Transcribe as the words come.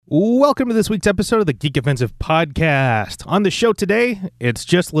Welcome to this week's episode of the Geek Offensive Podcast. On the show today, it's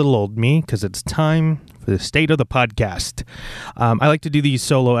just little old me because it's time for the state of the podcast. I like to do these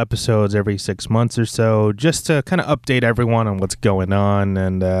solo episodes every 6 months or so just to kind of update everyone on what's going on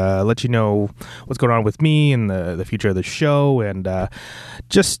and let you know what's going on with me and the future of the show, and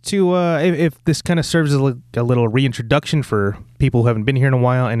just to, if this kind of serves as a little reintroduction for people who haven't been here in a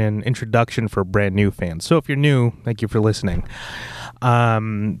while and an introduction for brand new fans. So if you're new, thank you for listening.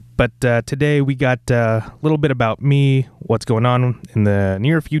 But today we got a little bit about me, what's going on in the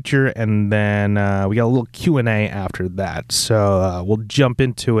near future, and then we got a little Q&A after that. So we'll jump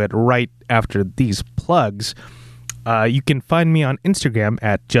into it right after these plugs. You can find me on Instagram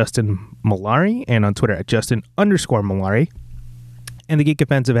at Justin Mallari and on Twitter at Justin_Mallari. And the Geek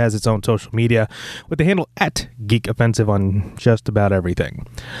Offensive has its own social media with the handle at Geek Offensive on just about everything.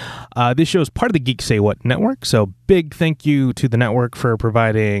 This show is part of the Geek Say What network, so big thank you to the network for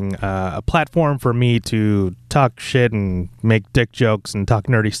providing a platform for me to talk shit and make dick jokes and talk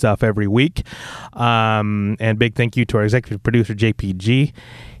nerdy stuff every week. And big thank you to our executive producer, JPG.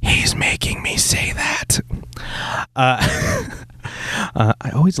 He's making me say that.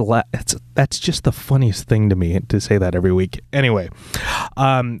 I always laugh. That's just the funniest thing to me to say that every week. Anyway,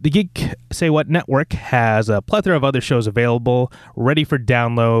 the Geek Say What network has a plethora of other shows available, ready for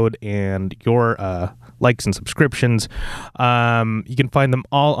download and your likes and subscriptions. You can find them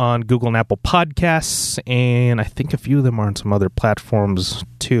all on Google and Apple Podcasts, and I think a few of them are on some other platforms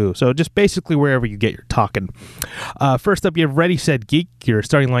too. So just basically wherever you get your talking. First up, you have Ready, Said Geek, your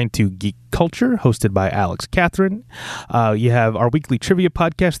starting line to geek culture, hosted by Alex Catherine. You have our weekly trivia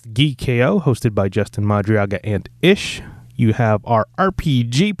podcast, Geek KO, hosted by Justin Madriaga and Ish. You have our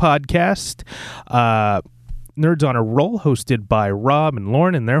RPG podcast, Nerds on a Roll, hosted by Rob and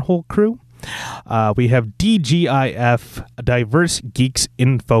Lauren and their whole crew. We have DGIF, Diverse Geeks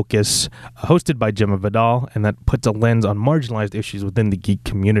in Focus, hosted by Gemma Vidal, and that puts a lens on marginalized issues within the geek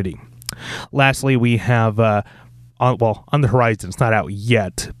community. Lastly, we have on the horizon. It's not out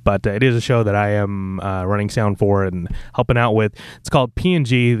yet, but it is a show that I am running sound for and helping out with. It's called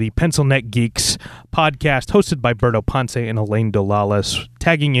P&G, the Pencil Neck Geeks podcast, hosted by Berto Ponce and Elaine Dolalas,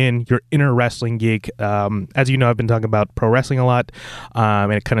 tagging in your inner wrestling geek. As you know, I've been talking about pro wrestling a lot,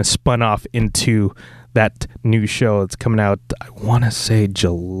 and it kind of spun off into that new show that's coming out, I want to say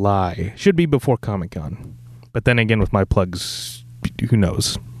July. Should be before Comic-Con. But then again, with my plugs, who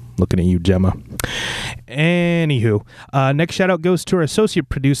knows? Looking at you, Gemma. Anywho, next shout out goes to our associate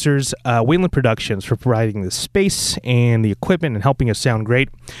producers, Wayland Productions, for providing the space and the equipment and helping us sound great.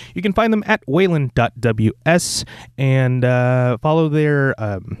 You can find them at wayland.ws and follow their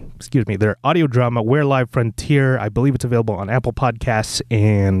audio drama, Where Live Frontier. I believe it's available on Apple Podcasts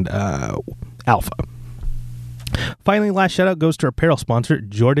and Alpha. Finally, last shout out goes to our apparel sponsor,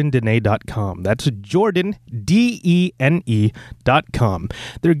 JordanDene.com. That's Jordan, DENE.com.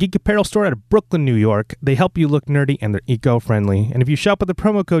 They're a geek apparel store out of Brooklyn, New York. They help you look nerdy and they're eco-friendly. And if you shop with the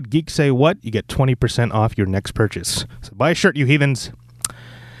promo code GeekSayWhat, you get 20% off your next purchase. So buy a shirt, you heathens.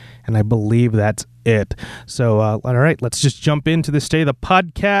 And I believe that's it. So, all right, let's just jump into the state of the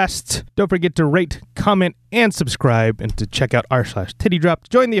podcast. Don't forget to rate, comment, and subscribe, and to check out r/tittydrop to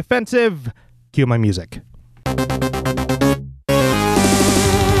join the offensive. Cue my music.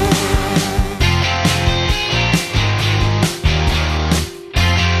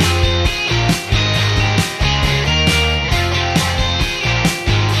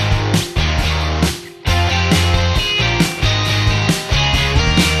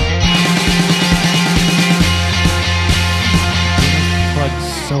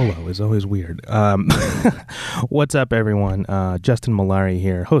 Solo is always weird. What's up, everyone? Justin Mallari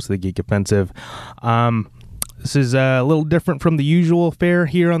here, host of the Geek Offensive. This is a little different from the usual fare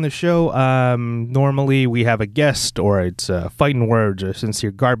here on the show. Normally we have a guest, or it's Fighting Words or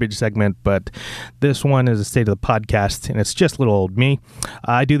Sincere Garbage segment, but this one is a state of the podcast, and it's just little old me.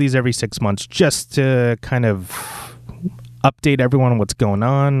 I do these every 6 months just to kind of update everyone on what's going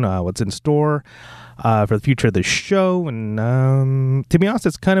on, what's in store for the future of the show, and to be honest,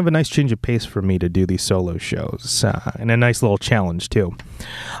 it's kind of a nice change of pace for me to do these solo shows, and a nice little challenge too.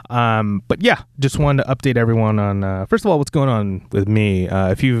 But yeah, just wanted to update everyone on, first of all, what's going on with me.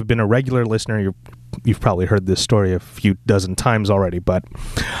 If you've been a regular listener, you've probably heard this story a few dozen times already, but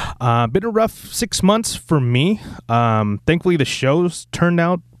been a rough 6 months for me. Thankfully, the shows turned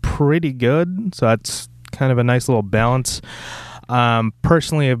out pretty good, so that's kind of a nice little balance.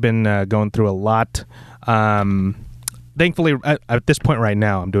 Personally, I've been going through a lot. Thankfully, at this point right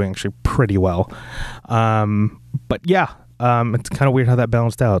now, I'm doing actually pretty well. But yeah, it's kind of weird how that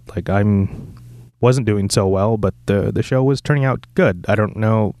balanced out. Like, I'm wasn't doing so well, but the show was turning out good. I don't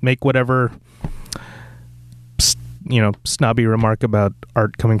know, make whatever snobby remark about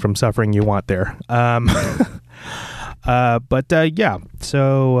art coming from suffering you want there. Yeah.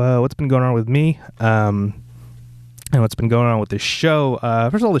 So what's been going on with me? And what's been going on with this show?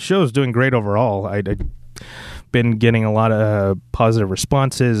 First of all, the show is doing great overall. I've been getting a lot of positive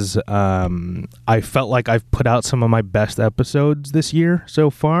responses. I felt like I've put out some of my best episodes this year so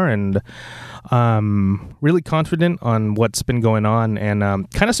far, and really confident on what's been going on, and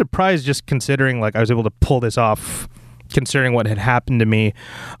kind of surprised just considering like I was able to pull this off considering what had happened to me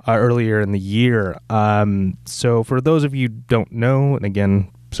earlier in the year. So for those of you who don't know, and again,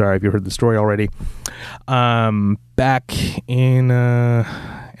 sorry if you heard the story already, back in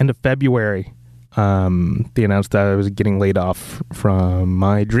end of February, they announced that I was getting laid off from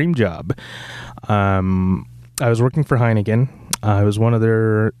my dream job. I was working for Heineken. I was one of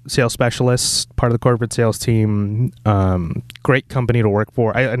their sales specialists, part of the corporate sales team. Great company to work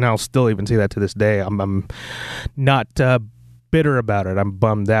for. And I'll still even say that to this day. I'm not bitter about it. I'm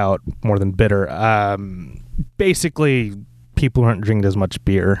bummed out more than bitter. Basically, people aren't drinking as much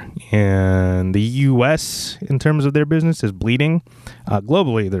beer. And the U.S., in terms of their business, is bleeding.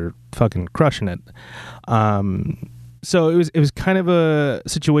 Globally, they're fucking crushing it. So it was kind of a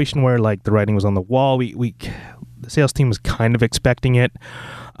situation where like the writing was on the wall. The sales team was kind of expecting it.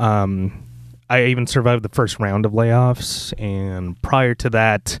 I even survived the first round of layoffs, and prior to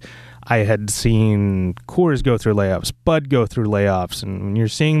that, I had seen Coors go through layoffs, Bud go through layoffs, and when you're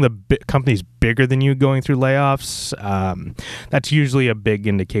seeing the companies bigger than you going through layoffs, that's usually a big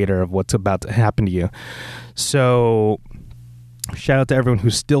indicator of what's about to happen to you. So shout out to everyone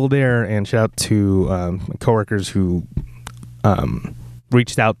who's still there, and shout out to my coworkers who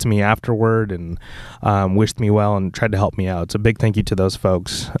reached out to me afterward and wished me well and tried to help me out. So big thank you to those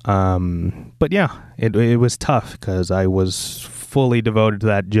folks. But yeah, it was tough because I was fully devoted to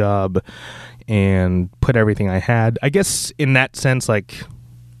that job and put everything I had. I guess in that sense, like,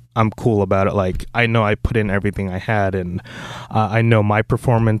 I'm cool about it. Like, I know I put in everything I had, and I know my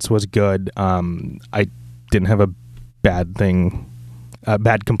performance was good. I didn't have a bad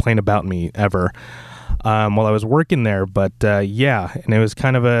complaint about me ever while I was working there. But yeah, and it was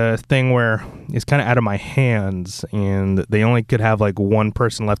kind of a thing where it's kind of out of my hands, and they only could have like one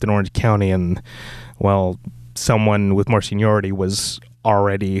person left in Orange County, and well, someone with more seniority was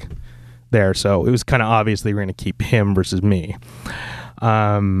already there, so it was kind of obvious they were going to keep him versus me.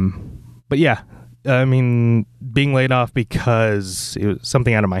 But yeah, I mean, being laid off because it was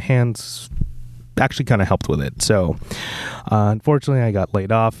something out of my hands actually kind of helped with it. So unfortunately, I got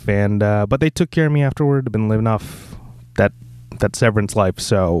laid off, and but they took care of me afterward. I've been living off that severance life,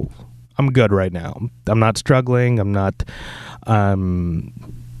 so I'm good right now. I'm not struggling. I'm not I'm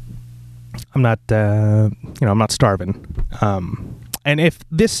not starving. And if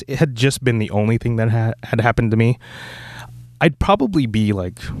this had just been the only thing that had happened to me, I'd probably be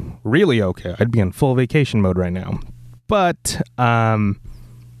like really okay. I'd be in full vacation mode right now. But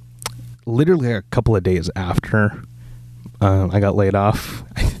literally a couple of days after I got laid off,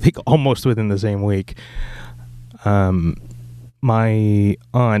 I think almost within the same week, my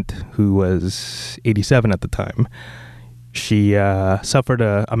aunt, who was 87 at the time, she suffered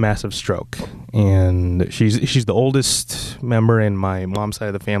a massive stroke, and she's the oldest member in my mom's side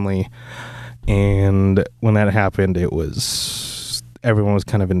of the family. And when that happened, everyone was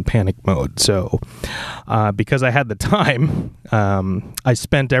kind of in panic mode. So because I had the time, I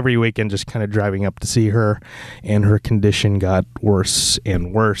spent every weekend just kind of driving up to see her, and her condition got worse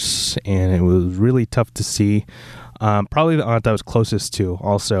and worse, and it was really tough to see. Probably the aunt I was closest to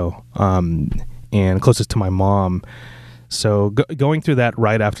also, and closest to my mom. So going through that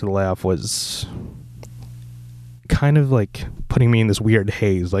right after the layoff was kind of like putting me in this weird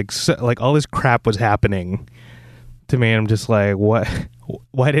haze. Like all this crap was happening to me, and I'm just like, what?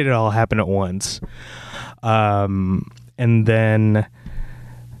 Why did it all happen at once? And then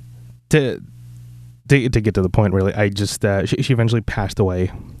to get to the point, really, I just she eventually passed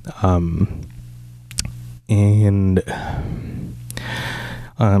away, and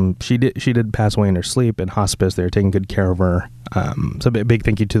she did pass away in her sleep in hospice. They were taking good care of her. So a big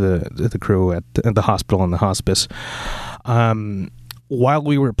thank you to the crew at the hospital and the hospice. While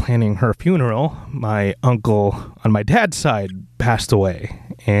we were planning her funeral, my uncle on my dad's side passed away,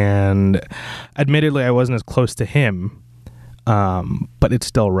 and admittedly, I wasn't as close to him, but it's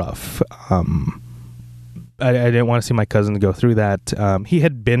still rough. I didn't want to see my cousin go through that. He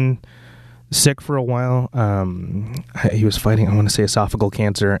had been sick for a while. He was fighting, I want to say, esophageal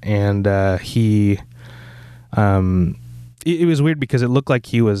cancer, and he it was weird because it looked like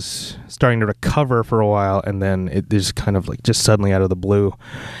he was starting to recover for a while, and then it just kind of like just suddenly out of the blue,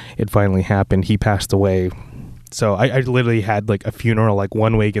 it finally happened. He passed away. So I literally had like a funeral like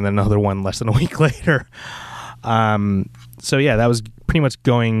 1 week and then another one less than a week later. So yeah, that was pretty much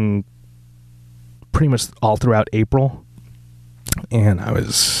going pretty much all throughout April. And I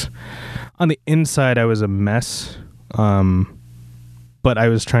was on the inside, I was a mess. But I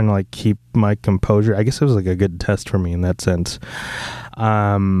was trying to like keep my composure. I guess it was like a good test for me in that sense.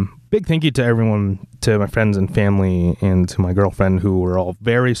 Big thank you to everyone, to my friends and family, and to my girlfriend, who were all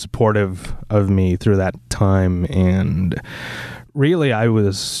very supportive of me through that time. And really, I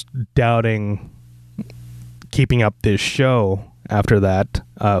was doubting keeping up this show after that.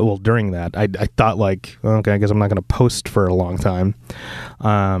 During that, I thought like, okay, I guess I'm not going to post for a long time.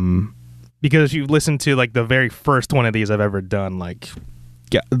 Because if you listen to like the very first one of these I've ever done, like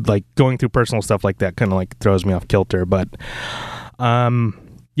going through personal stuff like that kind of like throws me off kilter. But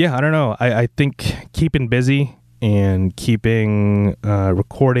yeah, I don't know. I think keeping busy and keeping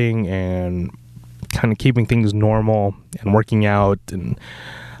recording and kind of keeping things normal and working out and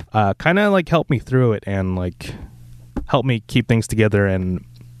kind of like helped me through it and like helped me keep things together. And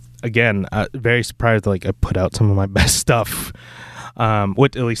again, very surprised like I put out some of my best stuff,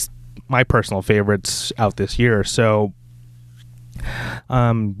 with at least my personal favorites out this year. So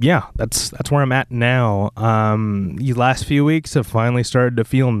yeah, that's where I'm at now. These last few weeks have finally started to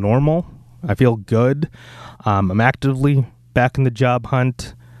feel normal. I feel good. I'm actively back in the job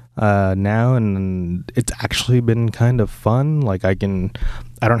hunt now, and it's actually been kind of fun. Like I don't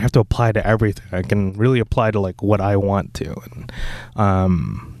have to apply to everything. I can really apply to like what I want to. And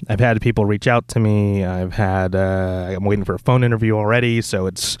I've had people reach out to me. I'm waiting for a phone interview already, so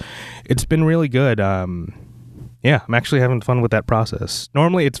it's been really good. Yeah, I'm actually having fun with that process.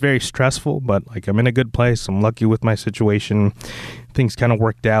 Normally it's very stressful, but like I'm in a good place. I'm lucky with my situation. Things kind of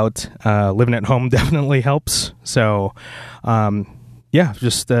worked out. Living at home definitely helps. So yeah,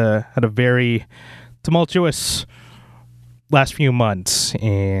 just had a very tumultuous last few months.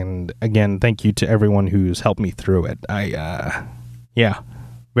 And again, thank you to everyone who's helped me through it. Yeah,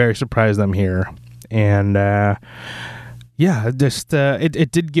 very surprised I'm here. And yeah, just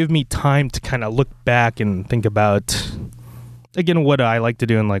it did give me time to kind of look back and think about, again, what I like to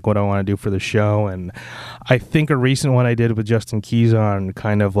do and like what I want to do for the show. And I think a recent one I did with Justin Keyson,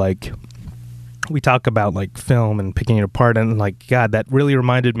 kind of like we talk about like film and picking it apart, and like, God, that really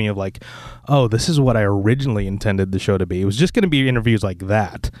reminded me of like, oh, this is what I originally intended the show to be. It was just going to be interviews like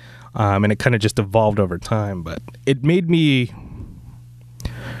that, and it kind of just evolved over time. But it made me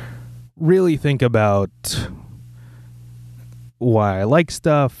really think about why I like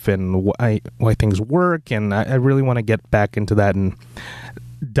stuff and why things work, and I really want to get back into that and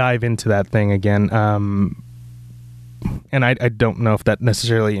dive into that thing again. And I don't know if that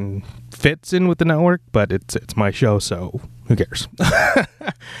necessarily fits in with the network, but it's my show, so who cares?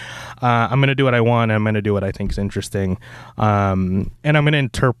 I'm going to do what I want, and I'm going to do what I think is interesting. And I'm going to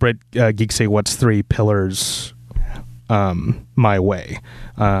interpret Geek Say What's 3 pillars my way.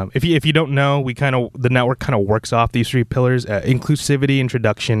 If you don't know, the network kind of works off these 3 pillars: inclusivity,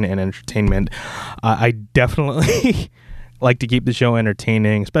 introduction, and entertainment. I definitely like to keep the show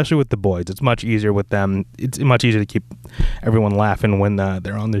entertaining, especially with the boys. It's much easier with them. It's much easier to keep everyone laughing when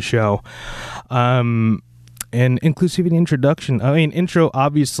they're on the show. And inclusivity, introduction. I mean, intro,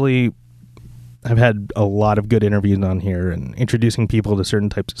 obviously, I've had a lot of good interviews on here and introducing people to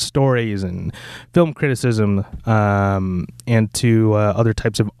certain types of stories and film criticism, and to other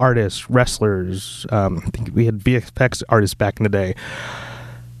types of artists, wrestlers. I think we had VFX artists back in the day.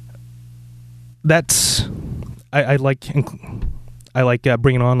 I like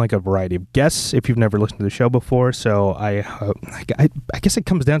bringing on like a variety of guests if you've never listened to the show before. So I guess it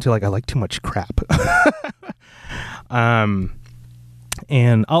comes down to like I like too much crap.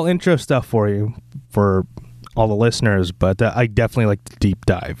 And I'll intro stuff for you, for all the listeners, but I definitely like to deep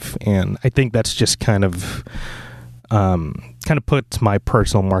dive, and I think that's just kind of puts my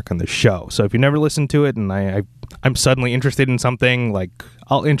personal mark on the show. So if you never listened to it and I'm suddenly interested in something, like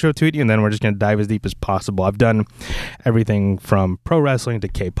I'll intro to it, and then we're just going to dive as deep as possible. I've done everything from pro wrestling to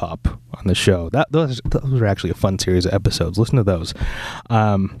K-pop on the show. Those are actually a fun series of episodes. Listen to those,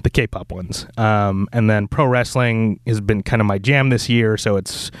 the K-pop ones. And then pro wrestling has been kind of my jam this year, so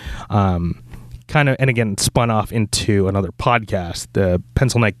it's kind of, and again, spun off into another podcast, the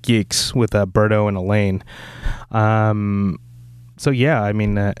Pencil Neck Geeks with Berto and Elaine. So yeah, I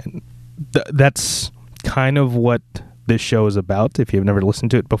mean, that's kind of what this show is about, if you've never listened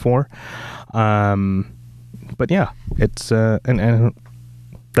to it before. But yeah, it's and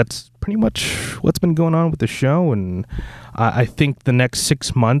that's pretty much what's been going on with the show, and I think the next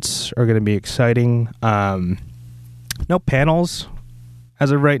 6 months are going to be exciting. No panels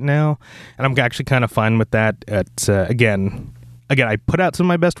as of right now, and I'm actually kind of fine with that. It's again, I put out some of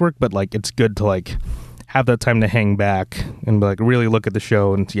my best work, but like it's good to like have that time to hang back and like really look at the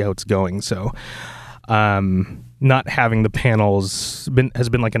show and see how it's going. So not having the panels has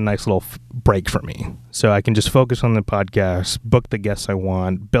been like a nice little break for me, so I can just focus on the podcast, book the guests I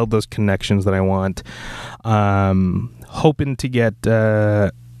want, build those connections that I want. Hoping to get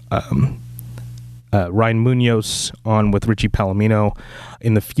Ryan Munoz on with Richie Palomino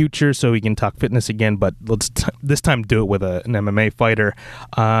in the future so we can talk fitness again, but let's this time do it with an MMA fighter.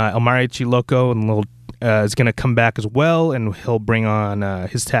 Elmari Chiloco and Lil is going to come back as well, and he'll bring on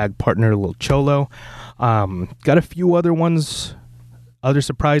his tag partner Lil Cholo. Got a few other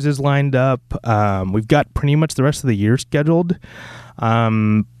surprises lined up. We've got pretty much the rest of the year scheduled.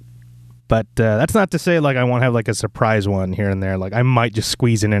 But that's not to say like I won't have like a surprise one here and there. Like I might just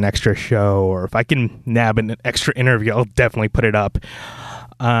squeeze in an extra show, or if I can nab an extra interview, I'll definitely put it up.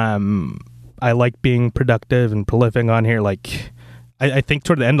 I like being productive and prolific on here. Like I think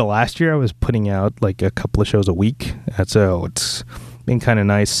toward the end of last year, I was putting out like a couple of shows a week. So it's been kind of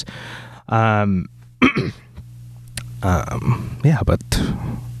nice. But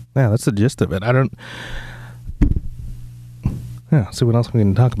that's the gist of it. See what else we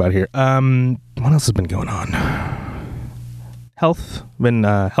can talk about here. What else has been going on? Health.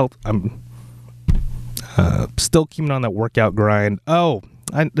 I'm still keeping on that workout grind.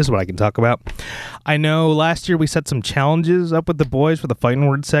 This is what I can talk about. I know last year we set some challenges up with the boys for the Fighting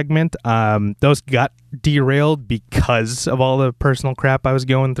Word segment. Those got derailed because of all the personal crap I was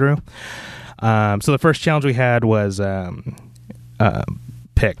going through. So the first challenge we had was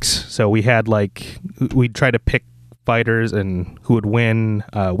picks. So we had we'd try to pick fighters and who would win.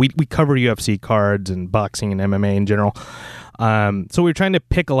 We cover UFC cards and boxing and MMA in general. So we were trying to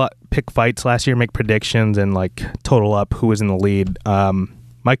pick fights last year, make predictions, and like total up who was in the lead.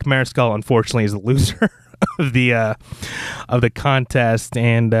 Mike Mariscal, unfortunately, is the loser of the contest,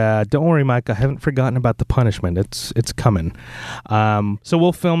 and don't worry, Mike, I haven't forgotten about the punishment. It's coming. So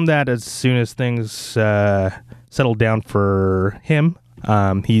we'll film that as soon as things settle down for him.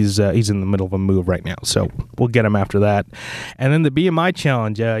 He's in the middle of a move right now, so we'll get him after that. And then the BMI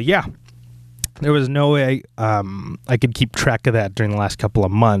challenge, there was no way I could keep track of that during the last couple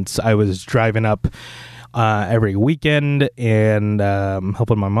of months. I was driving up every weekend and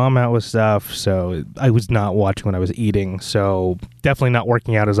helping my mom out with stuff, so I was not watching what I was eating, so definitely not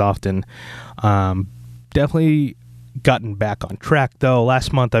working out as often. Definitely gotten back on track though.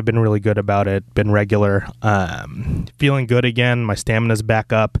 Last month I've been really good about it, been regular, feeling good again. My stamina's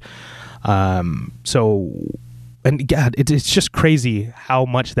back up. And God, it's just crazy how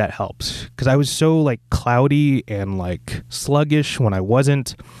much that helps, because I was so like cloudy and like sluggish when I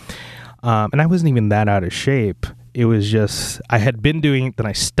wasn't, and I wasn't even that out of shape. It was just I had been doing it, then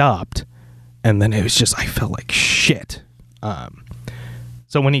I stopped, and then it was just I felt like shit.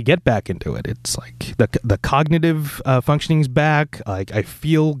 So when you get back into it, it's like the cognitive functioning's back. Like I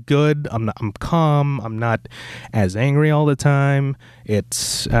feel good. I'm calm. I'm not as angry all the time.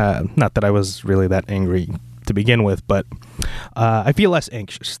 It's not that I was really that angry to begin with, but I feel less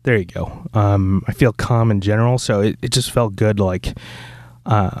anxious. There you go. I feel calm in general. So it just felt good to like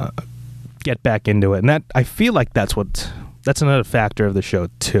get back into it. And that I feel like that's another factor of the show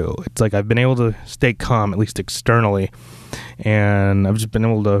too. It's like I've been able to stay calm, at least externally, and I've just been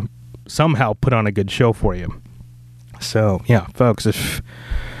able to somehow put on a good show for you. So yeah, folks, if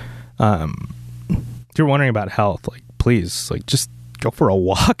you're wondering about health, like please, like just go for a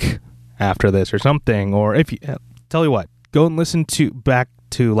walk after this or something. Or if you tell you what, go and listen back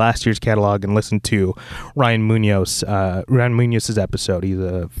to last year's catalog and listen to Ryan Munoz's episode. He's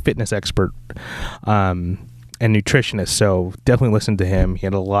a fitness expert and nutritionist, so definitely listen to him. He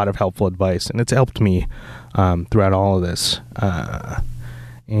had a lot of helpful advice, and it's helped me throughout all of this.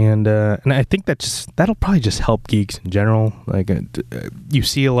 And I think that'll probably just help geeks in general. Like you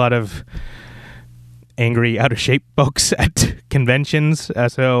see a lot of angry, out of shape folks at conventions,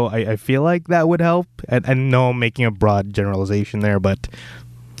 so I feel like that would help. I know I'm making a broad generalization there, but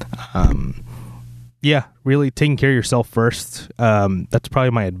really taking care of yourself first. That's probably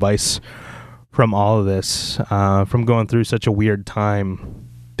my advice from all of this, from going through such a weird time.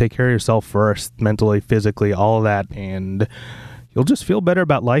 Take care of yourself first, mentally, physically, all of that, and you'll just feel better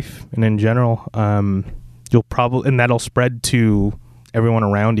about life and in general. And that'll spread to everyone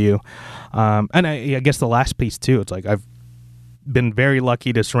around you. And I guess the last piece too, it's like been very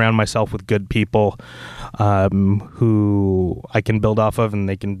lucky to surround myself with good people who I can build off of, and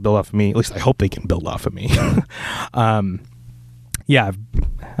they can build off of me. At least I hope they can build off of me. Yeah, I've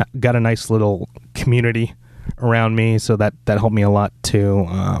got a nice little community around me, so that helped me a lot too.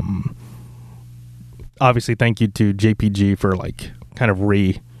 Obviously, thank you to JPG for like kind of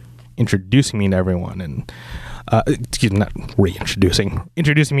reintroducing me to everyone, and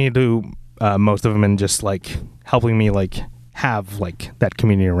introducing me to most of them, and just like helping me like have like that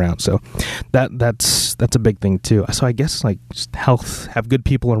community around. So that's a big thing too. So I guess like just health, have good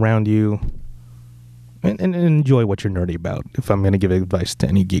people around you, and enjoy what you're nerdy about. If I'm going to give advice to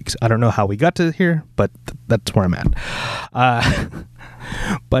any geeks, I don't know how we got to here, but that's where I'm at.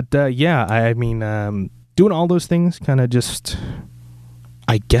 Yeah, I mean, doing all those things kind of just,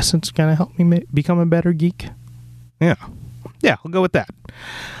 I guess it's going to help me become a better geek. Yeah, I'll go with that.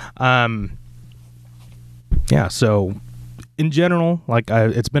 Yeah, so in general, like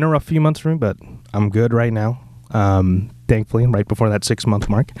it's been a rough few months for me, but I'm good right now. Thankfully, right before that 6-month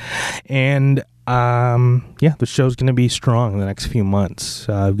mark. And yeah, the show's going to be strong in the next few months.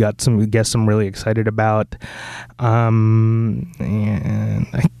 I've got some guests I'm really excited about. And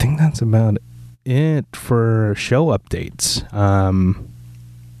I think that's about it for show updates.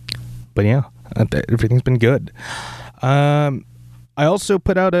 But yeah, everything's been good. I also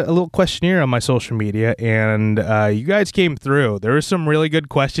put out a little questionnaire on my social media, and you guys came through. There were some really good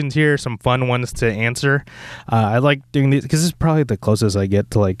questions here, some fun ones to answer. I like doing these because this is probably the closest I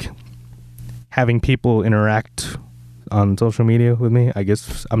get to like having people interact on social media with me. I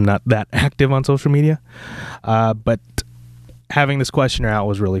guess I'm not that active on social media, but having this questionnaire out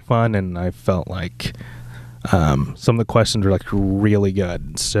was really fun, and I felt like some of the questions were like really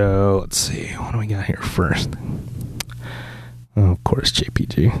good. So let's see, what do we got here first? Oh, of course,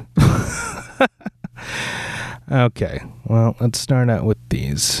 JPG. Okay, well, let's start out with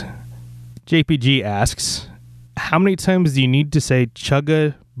these. JPG asks, how many times do you need to say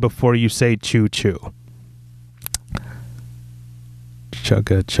chugga before you say choo choo?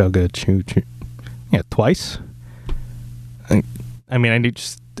 Chugga, chugga, choo choo. Yeah, twice. I try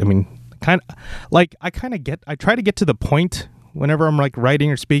to get to the point whenever I'm like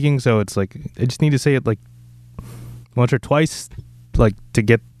writing or speaking, so it's like I just need to say it like once or twice, like to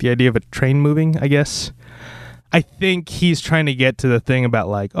get the idea of a train moving, I guess. I think he's trying to get to the thing about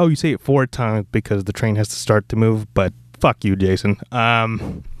like, oh, you say it 4 times because the train has to start to move, but fuck you, Jason. Yeah,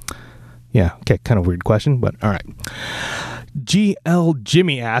 okay, kind of weird question, but all right. GL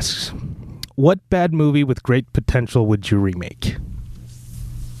Jimmy asks, what bad movie with great potential would you remake?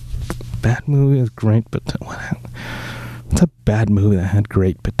 Bad movie with great potential? What's a bad movie that had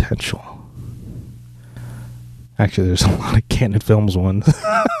great potential? Actually, there's a lot of Canon Films ones.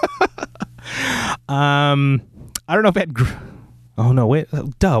 I don't know if it had... Oh, no, wait.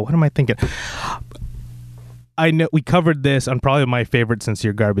 What am I thinking? I know we covered this on probably my favorite Since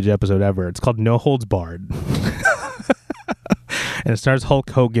Your Garbage episode ever. It's called No Holds Barred. And it stars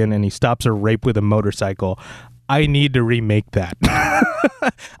Hulk Hogan, and he stops a rape with a motorcycle. I need to remake that.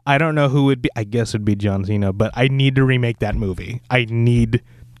 I don't know who would be. I guess it would be John Cena, but I need to remake that movie. I need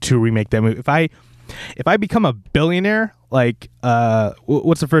to remake that movie. If I become a billionaire, like,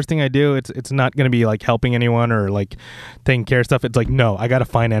 what's the first thing I do? It's not going to be like helping anyone or like taking care of stuff. It's like, no, I got to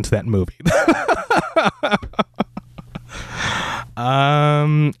finance that movie.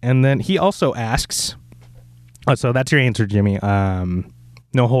 And then he also asks, so that's your answer, Jimmy.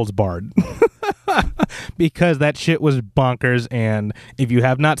 No holds barred. Because that shit was bonkers, and if you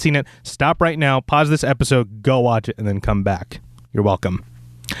have not seen it, stop right now, pause this episode, go watch it, and then come back. You're welcome.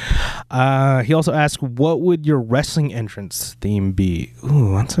 He also asked, what would your wrestling entrance theme be?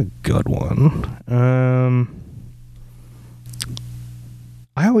 Ooh, that's a good one.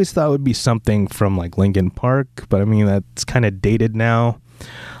 I always thought it would be something from like Linkin Park, but I mean that's kind of dated now.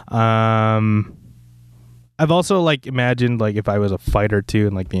 I've also like imagined like if I was a fighter too,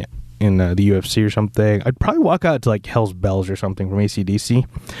 and like in the UFC or something, I'd probably walk out to like Hell's Bells or something from AC/DC.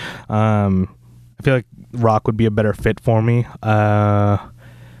 I feel like rock would be a better fit for me.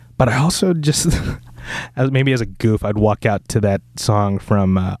 But I also just, maybe as a goof, I'd walk out to that song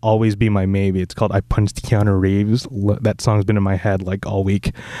from Always Be My Maybe. It's called I Punched Keanu Reeves. That song's been in my head like all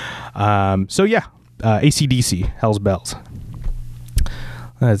week. So yeah, AC/DC, Hell's Bells.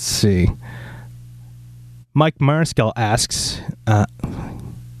 Let's see. Mike Marskel asks, he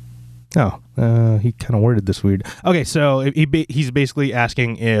kind of worded this weird. Okay, so he's basically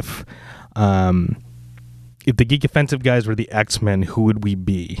asking if the Geek Offensive guys were the X-Men, who would we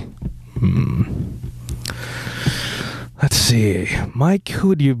be? Let's see. Mike, who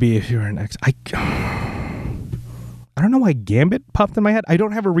would you be if you were an X? I don't know why Gambit popped in my head. I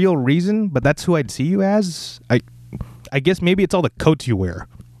don't have a real reason, but that's who I'd see you as. I guess maybe it's all the coats you wear.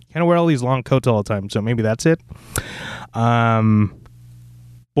 You kind of wear all these long coats all the time, so maybe that's it.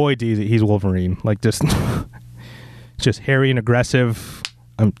 Boy, he's Wolverine. Like, just hairy and aggressive.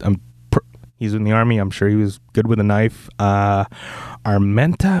 He's in the army. I'm sure he was good with a knife.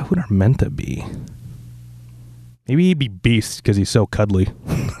 Armenta, who'd Armenta be? Maybe he'd be Beast because he's so cuddly.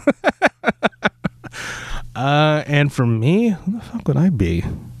 And for me, who the fuck would I be?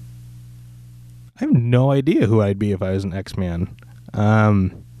 I have no idea who I'd be if I was an X-Man.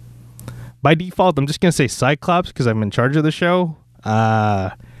 By default, I'm just going to say Cyclops because I'm in charge of the show.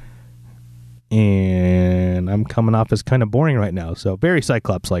 And I'm coming off as kind of boring right now. So very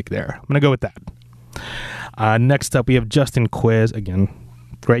Cyclops-like there. I'm going to go with that. Next up, we have Justin Quiz. Again,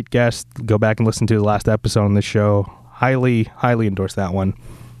 great guest. Go back and listen to the last episode on the show. Highly, highly endorse that one.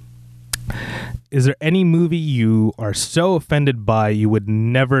 Is there any movie you are so offended by you would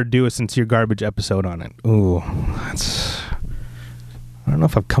never do a Sincere Garbage episode on it? Ooh, I don't know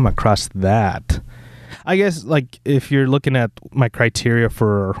if I've come across that. I guess, like, if you're looking at my criteria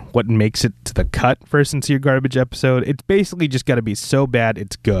for what makes it to the cut for a Sincere Garbage episode, it's basically just got to be so bad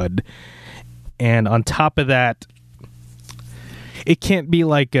it's good. And on top of that, it can't be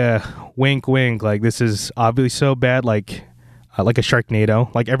like a wink, wink, like this is obviously so bad, like a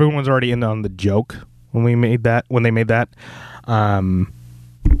Sharknado. Like, everyone's already in on the joke when they made that.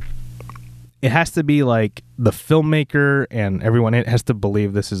 It has to be like the filmmaker and everyone in it has to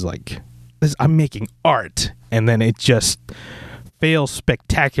believe this is like this. I'm making art, and then it just fails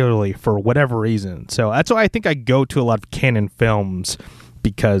spectacularly for whatever reason. So that's why I think I go to a lot of canon films,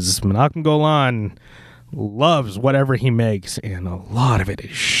 because Malcolm Golan loves whatever he makes, and a lot of it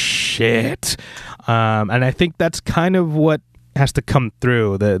is shit. And I think that's kind of what has to come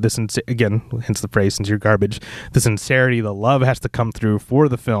through. Again, hence the phrase "sincere garbage." The sincerity, the love has to come through for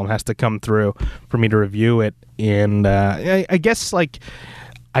the film, has to come through for me to review it. And I guess, like,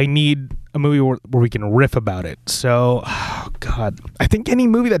 I need a movie where we can riff about it. So, God, I think any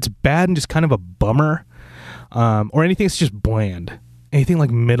movie that's bad and just kind of a bummer, or anything that's just bland, anything like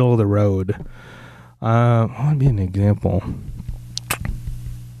middle of the road. What would be an example?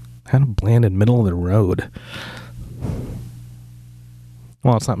 Kind of bland and middle of the road.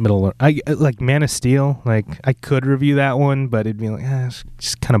 Well, it's not middle. Like Man of Steel. Like, I could review that one, but it'd be like, it's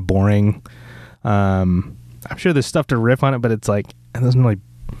just kind of boring. I'm sure there's stuff to riff on it, but it's like, it doesn't really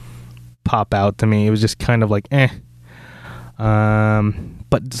pop out to me. It was just kind of like, eh.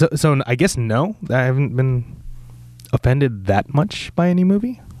 But so I guess no, I haven't been offended that much by any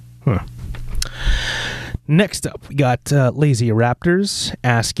movie. Next up, we got Lazy Raptors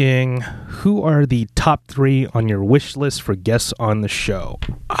asking, who are the top 3 on your wish list for guests on the show?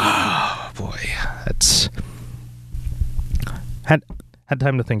 Oh, boy. That's... Had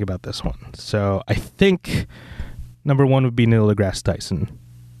time to think about this one. So I think number 1 would be Neil deGrasse Tyson,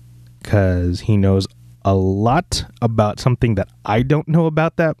 because he knows a lot about something that I don't know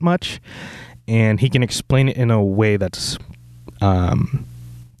about that much, and he can explain it in a way that's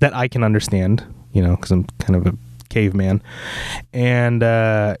that I can understand. You know, because I'm kind of a caveman, and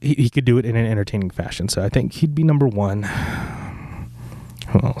he could do it in an entertaining fashion. So I think he'd be number 1.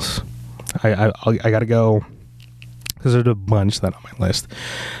 Who else? I gotta go, because there's a bunch that on my list,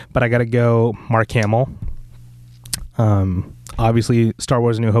 but I gotta go Mark Hamill. Obviously, Star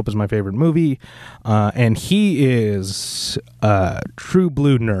Wars: A New Hope is my favorite movie, and he is a true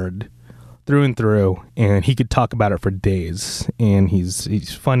blue nerd through and through, and he could talk about it for days, and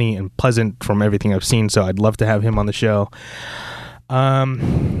he's funny and pleasant from everything I've seen, so I'd love to have him on the show.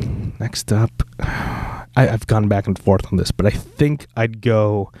 Next up, I've gone back and forth on this, but I think I'd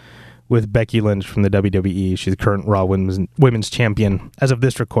go with Becky Lynch from the WWE. She's the current Raw women's champion as of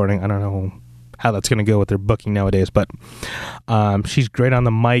this recording. I don't know how that's going to go with their booking nowadays, but she's great on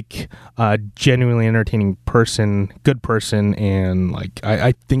the mic, genuinely entertaining person, good person, and like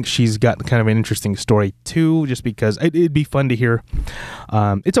I think she's got kind of an interesting story too, just because it'd be fun to hear.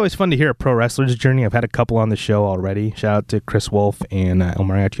 It's always fun to hear a pro wrestler's journey. I've had a couple on the show already. Shout out to Chris Wolf and El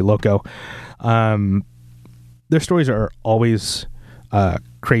Mariachi Loco. Their stories are always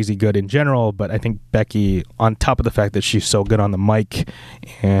crazy good in general, but I think Becky, on top of the fact that she's so good on the mic,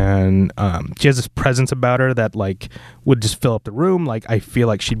 and she has this presence about her that like would just fill up the room, like I feel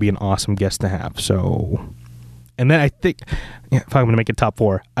like she'd be an awesome guest to have. So, and then I think, if I'm gonna make it top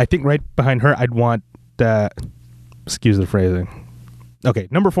 4, I think right behind her I'd want excuse the phrasing, okay,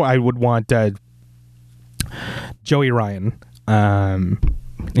 number 4 I would want Joey Ryan.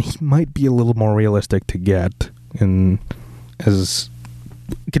 He might be a little more realistic to get, in as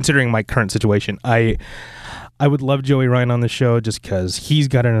considering my current situation. I I would love Joey Ryan on the show just because he's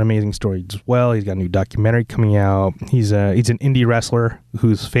got an amazing story as well. He's got a new documentary coming out. He's an indie wrestler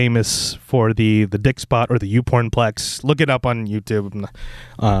who's famous for the Dick Spot or the YouPornplex. Look it up on YouTube.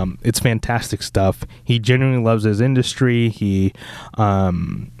 It's fantastic stuff. He genuinely loves his industry.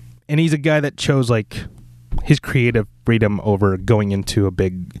 And he's a guy that chose like his creative freedom over going into a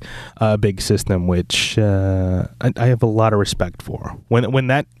big system, which I have a lot of respect for. When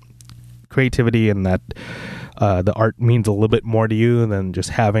that creativity and that the art means a little bit more to you than just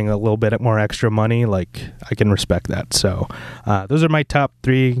having a little bit more extra money, like I can respect that. So those are my top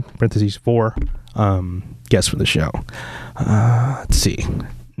 3 (4) guests for the show. Let's see.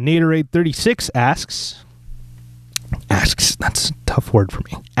 Naderade36 asks, that's a tough word for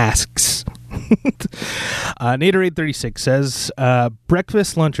me. Asks. Naderade36 says,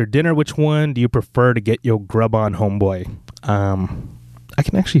 breakfast, lunch, or dinner, which one do you prefer to get your grub on, homeboy? I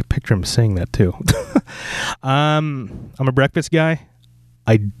can actually picture him saying that too. I'm a breakfast guy.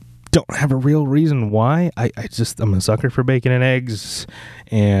 I don't have a real reason why. I'm a sucker for bacon and eggs,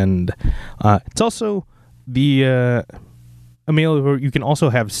 and it's also a meal where you can also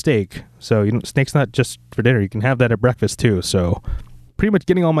have steak. So steak's not just for dinner. You can have that at breakfast too. So pretty much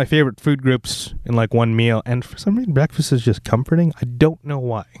getting all my favorite food groups in like one meal. And for some reason, breakfast is just comforting. I don't know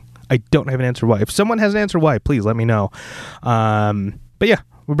why. I don't have an answer why. If someone has an answer why, please let me know. But yeah,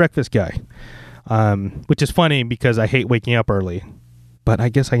 I'm a breakfast guy, which is funny because I hate waking up early. But I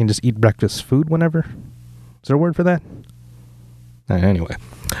guess I can just eat breakfast food whenever. Is there a word for that? Anyway.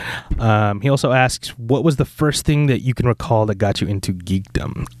 He also asks, what was the first thing that you can recall that got you into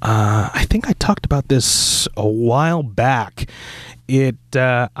geekdom? I think I talked about this a while back.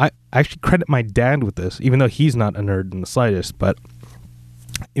 I actually credit my dad with this, even though he's not a nerd in the slightest, but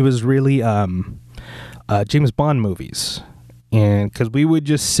it was really James Bond movies. And because we would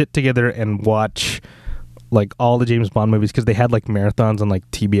just sit together and watch like all the James Bond movies, because they had like marathons on like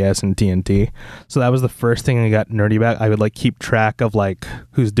TBS and TNT. So that was the first thing I got nerdy about. I would like keep track of like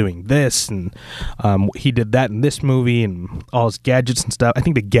who's doing this, and he did that in this movie, and all his gadgets and stuff. I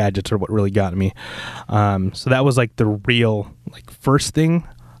think the gadgets are what really got me. So that was like the real like first thing.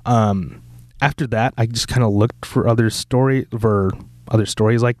 After that, I just kind of looked for other stories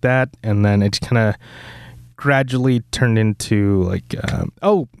like that, and then it kind of gradually turned into like,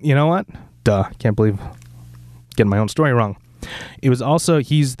 oh, you know what? Duh, can't believe getting my own story wrong. It was also,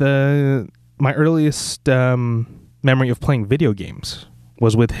 my earliest memory of playing video games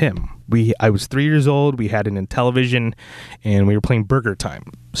was with him. I was 3 years old, we had it in television, and we were playing Burger Time.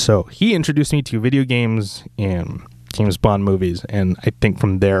 So he introduced me to video games and James Bond movies, and I think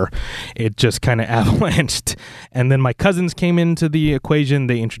from there it just kind of avalanched. And then my cousins came into the equation.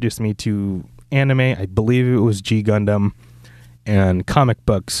 They introduced me to anime. I believe it was G Gundam and comic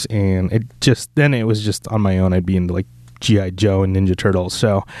books, and it was just on my own. I'd be into like G.I. Joe and Ninja Turtles.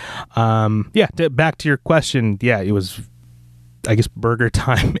 So back to your question, it was, I guess, Burger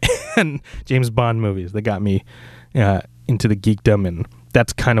Time and James Bond movies that got me into the geekdom, and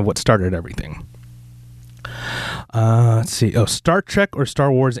that's kind of what started everything. Let's see. Oh, Star Trek or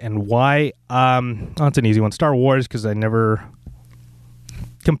Star Wars, and why? That's an easy one. Star Wars, because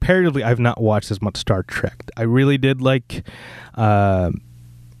comparatively, I've not watched as much Star Trek. I really did like, what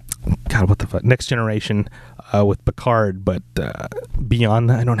the fuck, Next Generation with Picard, but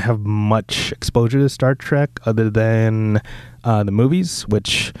beyond that, I don't have much exposure to Star Trek other than the movies,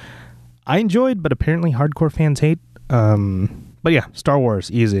 which I enjoyed, but apparently hardcore fans hate. But yeah, Star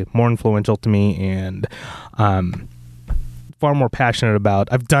Wars, easy, more influential to me, and far more passionate about.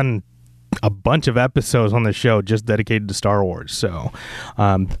 I've done a bunch of episodes on the show just dedicated to Star Wars, so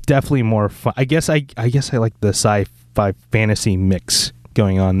definitely more fun. I guess I like the sci-fi fantasy mix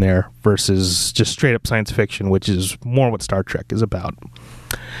going on there versus just straight up science fiction, which is more what Star Trek is about.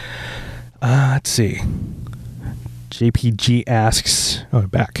 Let's see. JPG asks,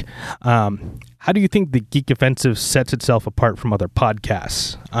 back. How do you think the Geek Offensive sets itself apart from other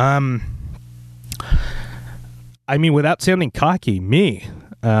podcasts? I mean, without sounding cocky, me.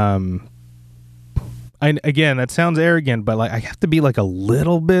 Again, that sounds arrogant, but like I have to be like a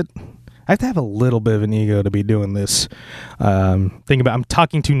little bit. I have to have a little bit of an ego to be doing this. I'm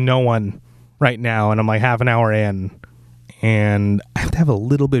talking to no one right now, and I'm like half an hour in, and I have to have a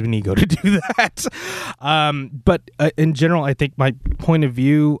little bit of an ego to do that. But in general, I think my point of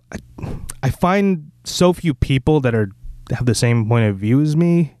view, I find so few people that have the same point of view as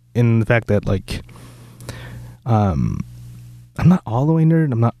me, in the fact that like, I'm not all the way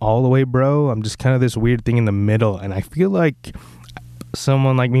nerd, I'm not all the way bro, I'm just kind of this weird thing in the middle, and I feel like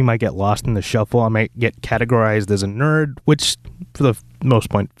someone like me might get lost in the shuffle. I might get categorized as a nerd, which for the most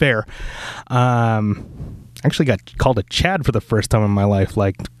part, fair. And Actually got called a Chad for the first time in my life,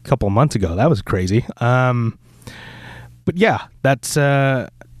 like a couple of months ago. That was crazy. But yeah, that's,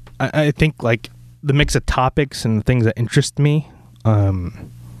 I think like the mix of topics and things that interest me,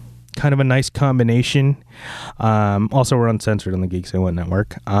 kind of a nice combination. Also, we're uncensored on the Geek Say What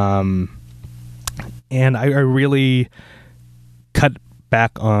Network. And I really cut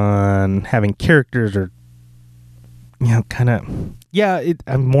back on having characters or, kind of,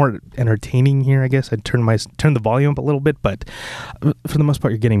 I'm more entertaining here, I guess. I turn the volume up a little bit, but for the most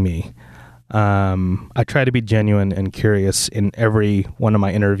part, you're getting me. I try to be genuine and curious in every one of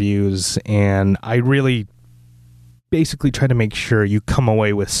my interviews, and I really basically try to make sure you come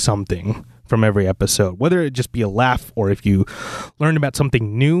away with something from every episode, whether it just be a laugh or if you learn about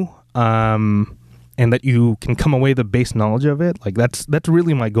something new, and that you can come away with the base knowledge of it. Like that's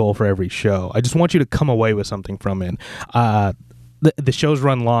really my goal for every show. I just want you to come away with something from it. The shows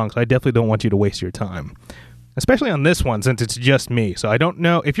run long, so I definitely don't want you to waste your time, especially on this one since it's just me. So I don't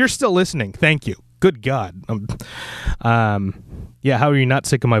know if you're still listening. Thank you. Good God. How are you not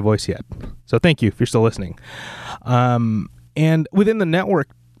sick of my voice yet? So thank you if you're still listening. And within the network,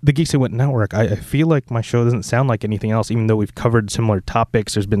 the Geek Say What Network, I feel like my show doesn't sound like anything else, even though we've covered similar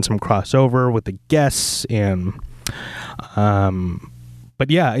topics. There's been some crossover with the guests, and but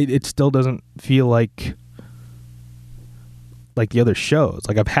yeah, it still doesn't feel like the other shows.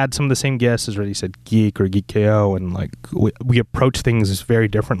 Like I've had some of the same guests, as already said, Geek or Geek KO, and like we approach things very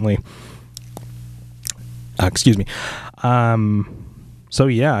differently. Excuse me. So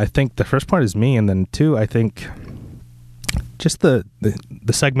yeah, I think the first part is me, and then two, I think just the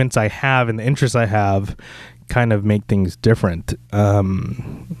segments I have and the interests I have kind of make things different.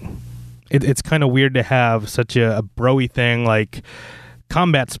 It's kind of weird to have such a bro-y thing like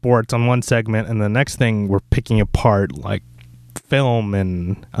combat sports on one segment, and the next thing we're picking apart like film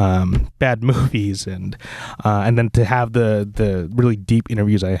and bad movies, and then to have the really deep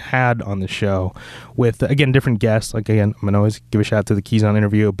interviews I had on the show with, again, different guests. Like, again, I'm gonna always give a shout out to the Keys On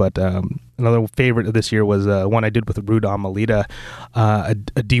interview, but another favorite of this year was one I did with Rudon Melita, a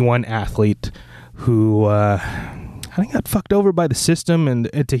D1 athlete who I think got fucked over by the system, and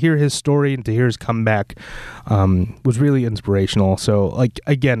to hear his story and to hear his comeback was really inspirational. So, like,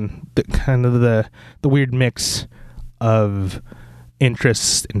 again, the weird mix of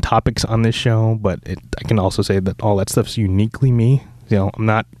interests and topics on this show, but I can also say that all that stuff's uniquely me. I'm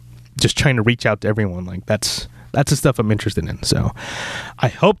not just trying to reach out to everyone. Like that's the stuff I'm interested in. So I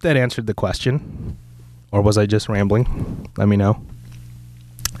hope that answered the question, or was I just rambling? Let me know.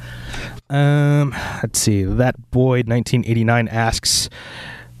 Let's see. That Boy 1989 asks,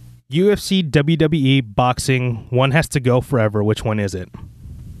 UFC, WWE, boxing, one has to go forever. Which one is it?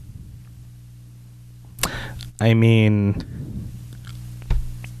 I mean,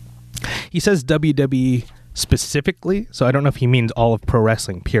 he says WWE specifically, so I don't know if he means all of pro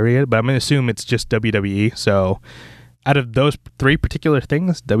wrestling, period, but I'm going to assume it's just WWE. So out of those three particular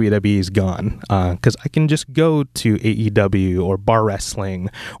things, WWE is gone, because I can just go to AEW or Bar Wrestling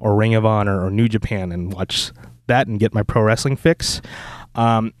or Ring of Honor or New Japan and watch that and get my pro wrestling fix.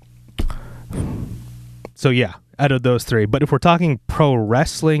 So yeah, out of those three. But if we're talking pro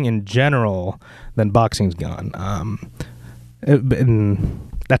wrestling in general, then boxing's gone. And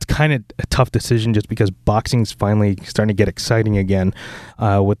that's kind of a tough decision just because boxing's finally starting to get exciting again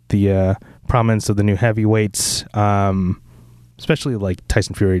with the prominence of the new heavyweights, especially like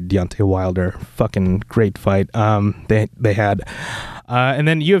Tyson Fury, Deontay Wilder. Fucking great fight they had. And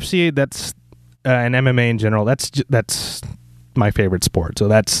then UFC, that's and MMA in general, that's my favorite sport. So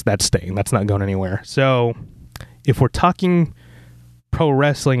that's staying. That's not going anywhere. So if we're talking pro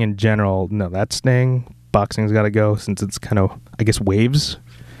wrestling in general, no, that's staying. Boxing's got to go since it's kind of, I guess, waves.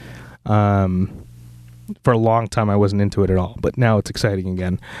 For a long time, I wasn't into it at all, but now it's exciting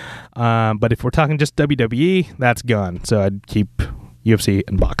again. But if we're talking just WWE, that's gone. So I'd keep UFC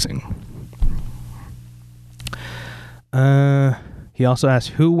and boxing. He also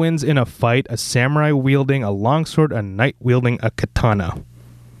asks, who wins in a fight? A samurai wielding a longsword, a knight wielding a katana?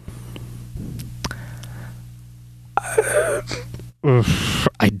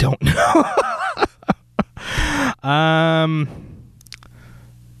 I don't know. I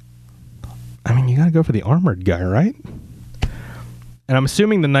mean, you gotta go for the armored guy, right? And I'm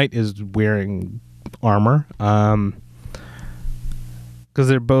assuming the knight is wearing armor, because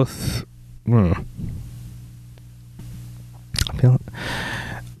they're both.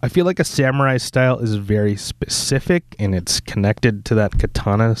 I feel like a samurai style is very specific, and it's connected to that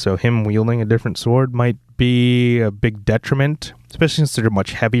katana. So him wielding a different sword might be a big detriment, especially since they're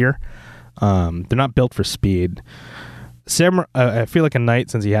much heavier. They're not built for speed. I feel like a knight,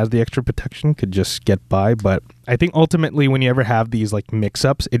 since he has the extra protection, could just get by. But I think ultimately, when you ever have these like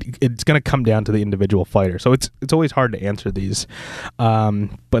mix-ups, it's going to come down to the individual fighter. So it's always hard to answer these.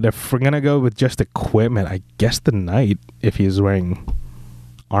 But if we're going to go with just equipment, I guess the knight, if he's wearing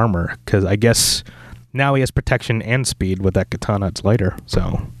armor, because I guess now he has protection and speed with that katana. It's lighter.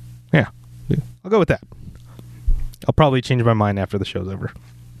 So yeah, I'll go with that. I'll probably change my mind after the show's over.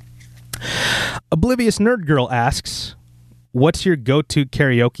 Oblivious Nerd Girl asks, what's your go-to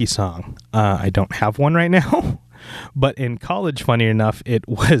karaoke song? I don't have one right now, but in college, funny enough, it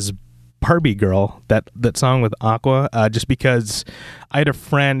was Barbie Girl, that song with Aqua, just because I had a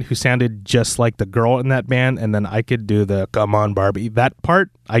friend who sounded just like the girl in that band, and then I could do the "Come on, Barbie." That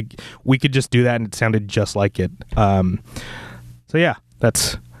part, we could just do that, and it sounded just like it. So yeah,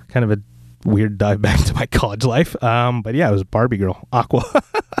 that's kind of a weird dive back to my college life. But yeah, it was Barbie Girl, Aqua.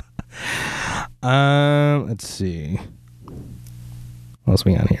 Let's see. What else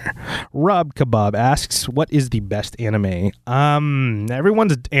we got here? Rob Kebab asks, what is the best anime?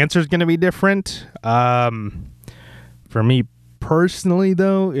 Everyone's answer is going to be different. For me personally,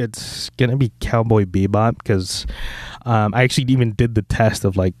 though, it's going to be Cowboy Bebop, because I actually even did the test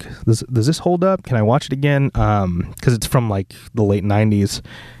of like, does this hold up? Can I watch it again? Because it's from like the late 90s,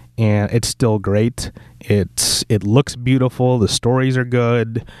 and it's still great. It looks beautiful. The stories are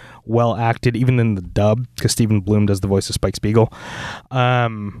good, well acted, even in the dub, because Stephen Bloom does the voice of Spike Spiegel.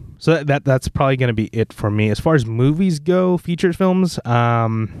 So that's probably going to be it for me. As far as movies go, feature films,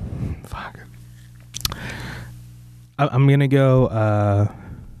 I'm going to go,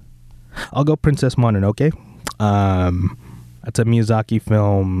 I'll go Princess Mononoke. That's a Miyazaki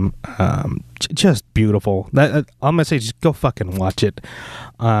film, just beautiful. I'm going to say just go fucking watch it.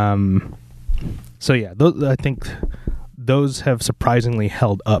 So yeah, I think those have surprisingly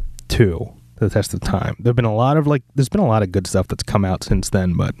held up too to the test of time. There's been a lot of good stuff that's come out since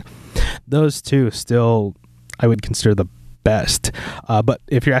then, but those two still I would consider the best. But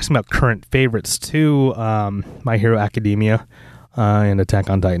if you're asking about current favorites too, My Hero Academia and Attack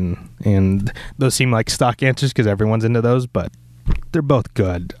on Titan, and those seem like stock answers because everyone's into those, but they're both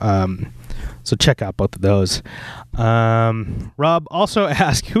good. So check out both of those. Rob also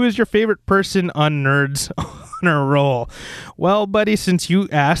asked, who is your favorite person on Nerds on a Roll? Well, buddy, since you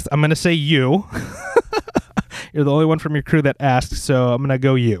asked, I'm going to say you. You're the only one from your crew that asked, so I'm going to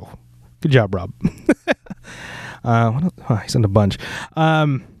go you. Good job, Rob. He sent a bunch.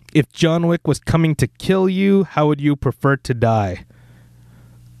 If John Wick was coming to kill you, how would you prefer to die?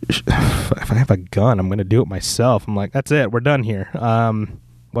 If I have a gun, I'm going to do it myself. I'm like, that's it. We're done here.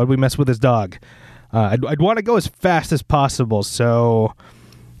 Why'd we mess with his dog? I'd want to go as fast as possible, so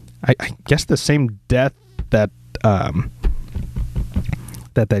I guess the same death that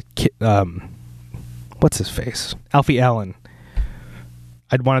kid, what's his face? Alfie Allen.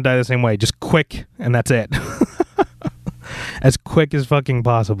 I'd want to die the same way, just quick, and that's it. As quick as fucking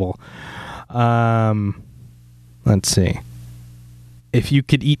possible. Let's see. If you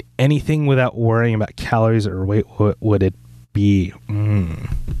could eat anything without worrying about calories or weight, what would it be?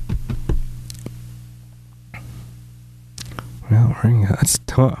 Well, that's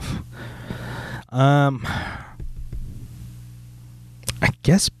tough. I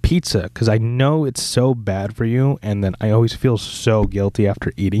guess pizza, because I know it's so bad for you, and then I always feel so guilty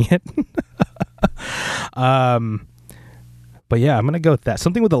after eating it. But yeah, I'm gonna go with that.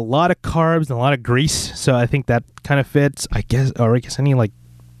 Something with a lot of carbs and a lot of grease. So I think that kind of fits. I guess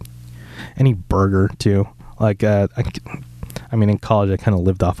any burger too. Like in college I kind of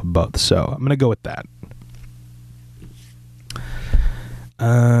lived off of both. So I'm gonna go with that.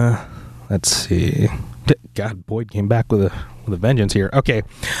 Let's see. God, Boyd came back with a vengeance here. Okay.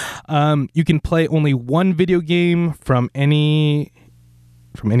 You can play only one video game from any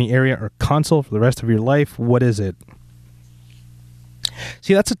area or console for the rest of your life. What is it?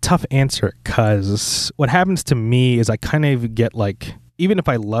 See, that's a tough answer, because what happens to me is I kind of get like, even if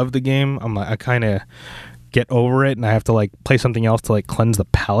I love the game, I kind of get over it, and I have to like play something else to like cleanse the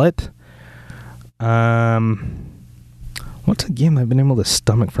palate. What's a game I've been able to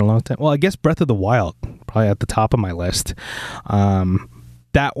stomach for a long time? Well, I guess Breath of the Wild, probably at the top of my list.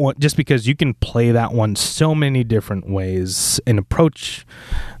 That one, just because you can play that one so many different ways and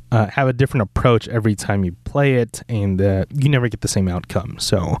have a different approach every time you play it, and you never get the same outcome.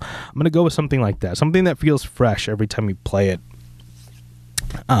 So I'm going to go with something like that. Something that feels fresh every time you play it.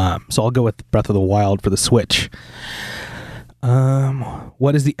 So I'll go with Breath of the Wild for the Switch.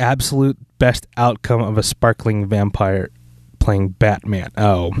 What is the absolute best outcome of a sparkling vampire playing Batman?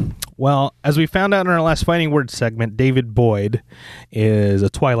 Oh, Well, as we found out in our last Fighting Words segment, David Boyd is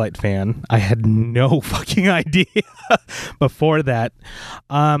a Twilight fan. I had no fucking idea before that.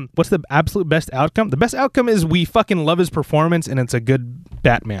 What's the absolute best outcome? The best outcome is we fucking love his performance and it's a good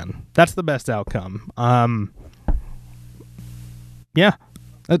Batman. That's the best outcome. Yeah,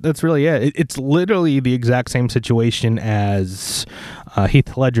 that's really it. It's literally the exact same situation as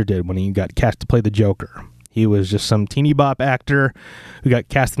Heath Ledger did when he got cast to play the Joker. He was just some teeny bop actor who got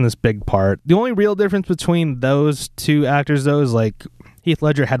cast in this big part. The only real difference between those two actors, though, is like Heath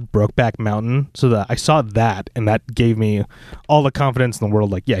Ledger had Brokeback Mountain, so that I saw that, and that gave me all the confidence in the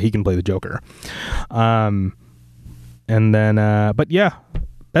world. Like, yeah, he can play the Joker. And then, but yeah,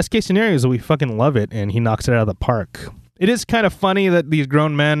 best case scenario is that we fucking love it, and he knocks it out of the park. It is kind of funny that these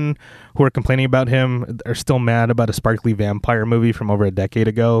grown men who are complaining about him are still mad about a sparkly vampire movie from over a decade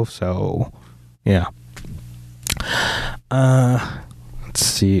ago. So, yeah. Let's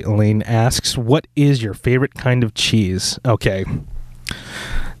see. Elaine asks, what is your favorite kind of cheese? Okay.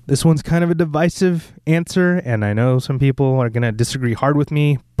 This one's kind of a divisive answer, and I know some people are going to disagree hard with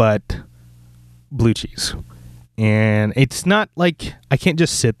me, but blue cheese. And it's not like I can't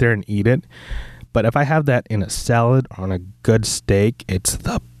just sit there and eat it, but if I have that in a salad or on a good steak, it's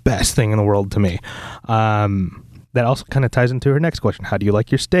the best thing in the world to me. That also kind of ties into her next question. How do you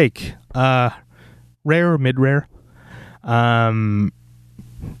like your steak? Rare or mid-rare.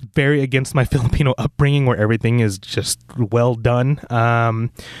 Very against my Filipino upbringing where everything is just well done.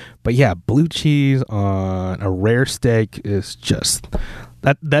 But yeah, blue cheese on a rare steak is just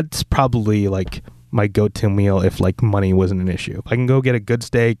that's probably like my go-to meal if like money wasn't an issue. If I can go get a good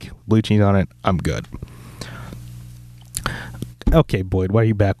steak, blue cheese on it, I'm good. Okay, Boyd, what are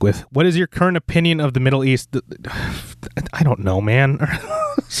you back with? What is your current opinion of the Middle East? I don't know, man.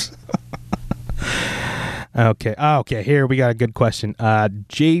 Okay, here we got a good question.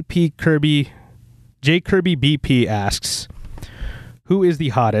 J Kirby BP asks, who is the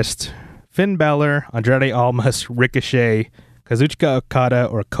hottest? Finn Balor, Andrade Almas, Ricochet, Kazuchika Okada,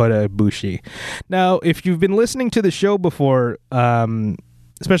 or Kota Ibushi? Now, if you've been listening to the show before,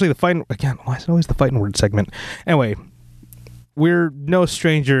 especially the fighting, again, why is it always the fighting word segment? Anyway, we're no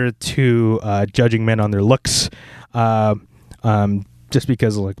stranger to judging men on their looks. Just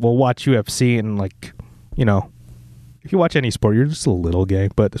because, like, we'll watch UFC and, like, you know, if you watch any sport, you're just a little gay,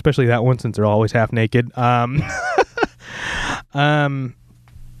 but especially that one since they're always half naked.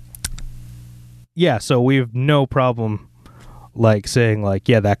 Yeah, so we have no problem like saying like,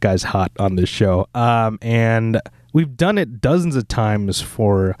 yeah, that guy's hot on this show. And we've done it dozens of times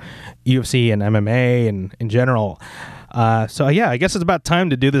for UFC and MMA and in general. So yeah, I guess it's about time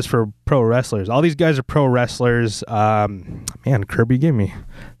to do this for pro wrestlers. All these guys are pro wrestlers. Man, Kirby gave me,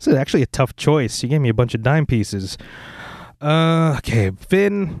 this is actually a tough choice. He gave me a bunch of dime pieces. Okay,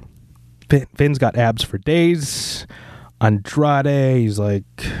 Finn's got abs for days. Andrade, he's like,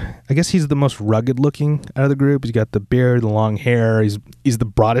 I guess he's the most rugged looking out of the group. He's got the beard, the long hair. He's the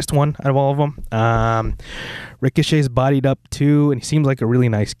broadest one out of all of them. Ricochet's bodied up too, and he seems like a really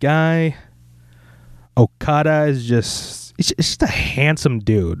nice guy. Okada is it's just a handsome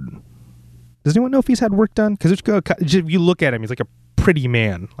dude. Does anyone know if he's had work done? Because if you look at him, he's like a pretty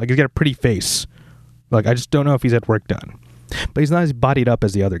man. Like, he's got a pretty face. Like, I just don't know if he's had work done. But he's not as bodied up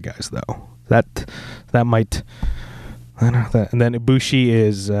as the other guys, though. That might, I don't know. That. And then Ibushi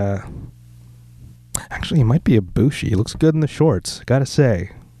is, actually, he might be Ibushi. He looks good in the shorts, gotta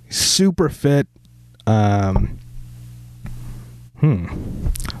say. He's super fit. I'm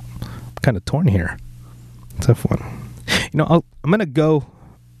kind of torn here. Tough one. You know, I'm gonna go.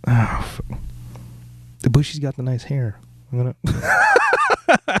 Ibushi's got the nice hair. I'm gonna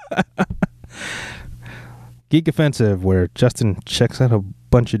Geek Offensive, where Justin checks out a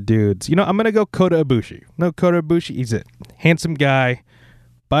bunch of dudes. You know, I'm gonna go Kota Ibushi. No, Kota Ibushi. He's a handsome guy,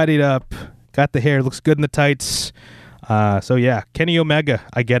 bodied up, got the hair, looks good in the tights. So yeah, Kenny Omega.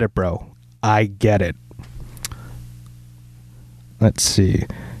 I get it, bro. I get it. Let's see.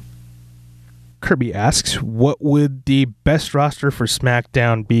 Kirby asks, what would the best roster for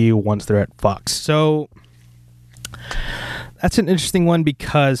SmackDown be once they're at Fox? So that's an interesting one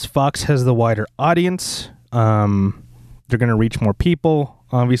because Fox has the wider audience. They're going to reach more people,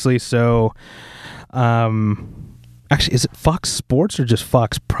 obviously. So actually, is it Fox Sports or just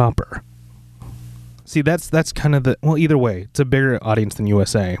Fox proper? See, that's kind of well, either way, it's a bigger audience than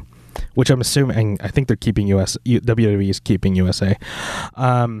USA, which I'm assuming, I think they're keeping WWE is keeping USA.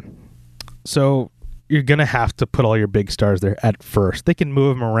 So you're going to have to put all your big stars there at first. They can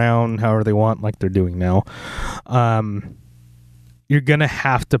move them around however they want, like they're doing now. you're gonna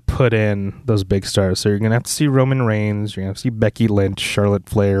have to put in those big stars. So you're gonna have to see Roman Reigns. You're gonna have to see Becky Lynch, Charlotte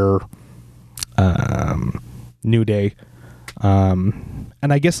Flair, New Day, and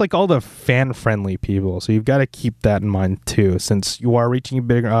I guess like all the fan-friendly people. So you've got to keep that in mind too, since you are reaching a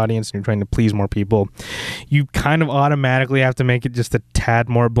bigger audience and you're trying to please more people. You kind of automatically have to make it just a tad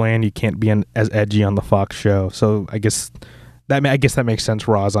more bland. You can't be as edgy on the Fox show. So I guess that makes sense.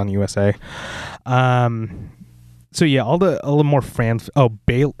 Raw's on USA. So yeah, all the more fans. Oh,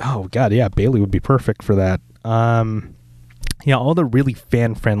 Bailey. Oh god, yeah, Bailey would be perfect for that. Yeah, all the really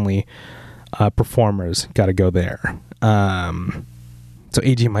fan-friendly performers got to go there. So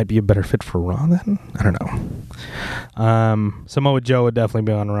AJ might be a better fit for Raw then? I don't know. Samoa Joe would definitely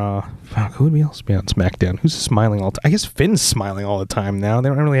be on Raw. Fuck, who would else be on SmackDown? Who's smiling all the time? I guess Finn's smiling all the time now. They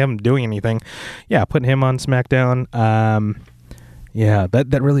don't really have him doing anything. Yeah, putting him on SmackDown. Yeah,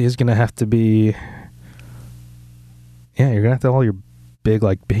 that really is going to have to be... Yeah, you're going to have to have all your big,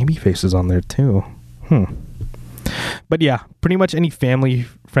 like, baby faces on there, too. But yeah, pretty much any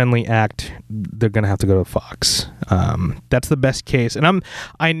family-friendly act, they're gonna have to go to Fox. That's the best case. And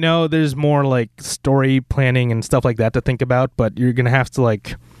I know there's more like story planning and stuff like that to think about, but you're gonna have to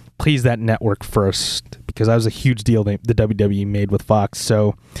like please that network first, because that was a huge deal the WWE made with Fox.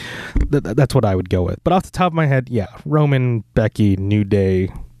 So that's what I would go with. But off the top of my head, yeah, Roman, Becky, New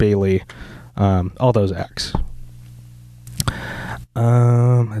Day, Bailey, all those acts.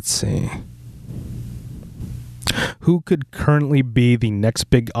 Let's see. Who could currently be the next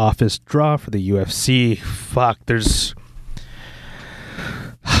big office draw for the UFC? Fuck, there's...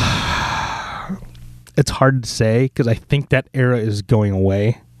 It's hard to say, because I think that era is going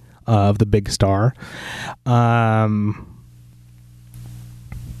away of the big star. God,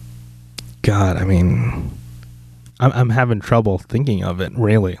 I mean... I'm having trouble thinking of it,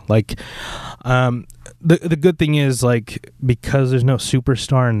 really. Like, the good thing is, like, because there's no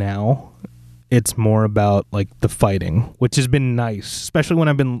superstar now... It's more about like the fighting, which has been nice, especially when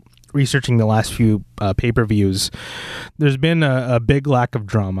I've been researching the last few pay-per-views. There's been a big lack of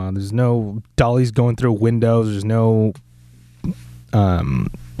drama. There's no dollies going through windows. There's no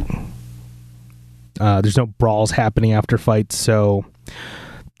brawls happening after fights. So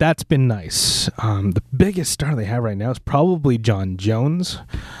that's been nice. The biggest star they have right now is probably John Jones.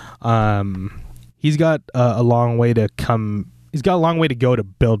 He's got a long way to come. He's got a long way to go to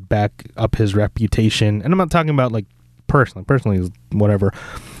build back up his reputation. And I'm not talking about like personally, whatever,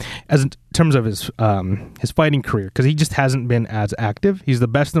 as in terms of his fighting career, because he just hasn't been as active. He's the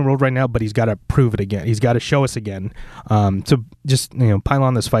best in the world right now, but he's got to prove it again. He's got to show us again. So just, pile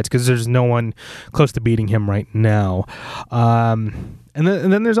on those fights, because there's no one close to beating him right now. And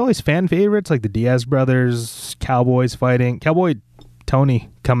then there's always fan favorites like the Diaz brothers, Cowboys fighting. Cowboy Tony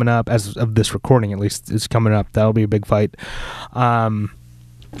coming up, as of this recording at least, is coming up. That'll be a big fight. But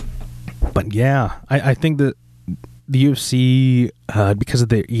yeah, I think that the UFC, because of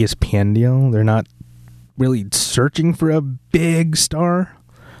the ESPN deal, they're not really searching for a big star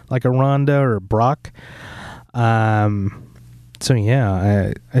like a Ronda or Brock. So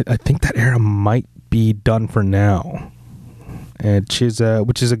yeah, I think that era might be done for now, which is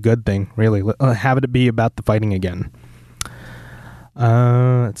a good thing, really. Have it be about the fighting again.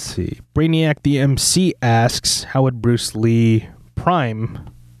 Let's see. Brainiac the MC asks, how would Bruce Lee Prime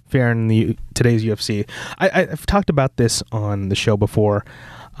fare in today's UFC? I've talked about this on the show before.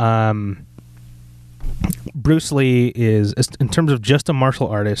 Bruce Lee is, in terms of just a martial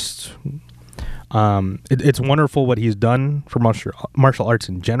artist, it's wonderful what he's done for martial arts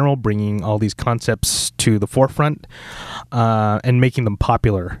in general, bringing all these concepts to the forefront and making them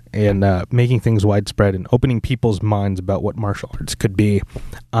popular and making things widespread and opening people's minds about what martial arts could be.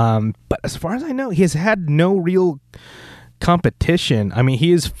 But as far as I know, he has had no real competition. I mean,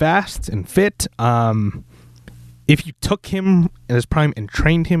 he is fast and fit. If you took him in his prime and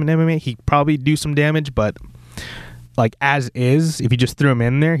trained him in MMA, he'd probably do some damage, but like as is, if you just threw him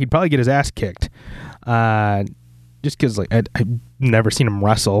in there, he'd probably get his ass kicked. Just because like I've never seen him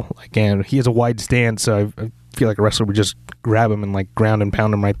wrestle, like, and he has a wide stance, so I feel like a wrestler would just grab him and like ground and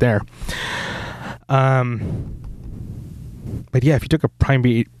pound him right there. But yeah, if you took a prime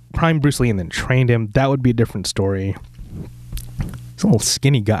Bruce Lee and then trained him, that would be a different story. He's a little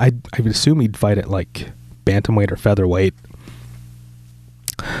skinny guy. I would assume he'd fight at like bantamweight or featherweight.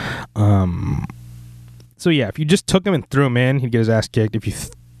 So yeah, if you just took him and threw him in, he'd get his ass kicked. If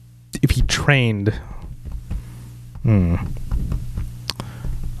he trained,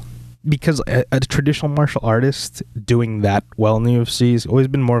 because a traditional martial artist doing that well in the UFC has always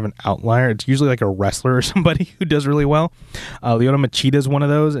been more of an outlier. It's usually like a wrestler or somebody who does really well. Lyoto Machida is one of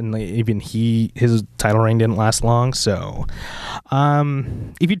those, and even his title reign didn't last long. So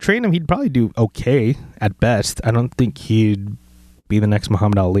if you train him, he'd probably do okay at best. I don't think he'd be the next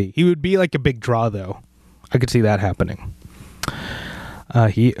Muhammad Ali. He would be like a big draw, though. I could see that happening.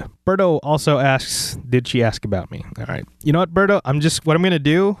 Berto also asks, did she ask about me? All right. You know what, Berto? What I'm going to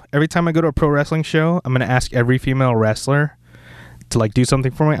do, every time I go to a pro wrestling show, I'm going to ask every female wrestler to like do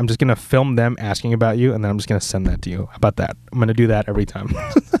something for me. I'm just going to film them asking about you, and then I'm just going to send that to you. How about that? I'm going to do that every time.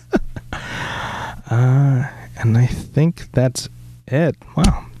 And I think that's it.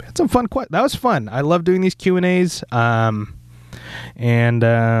 Wow. That's some fun. That was fun. I love doing these Q&As.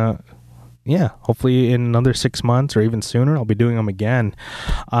 Yeah, hopefully in another 6 months or even sooner, I'll be doing them again.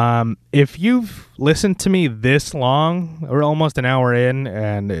 If you've listened to me this long, we're almost an hour in,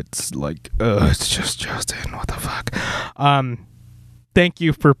 and it's like, it's just Justin, what the fuck? Thank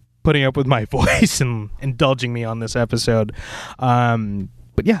you for putting up with my voice and indulging me on this episode.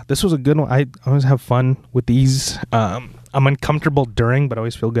 But yeah, this was a good one. I always have fun with these. I'm uncomfortable during, but I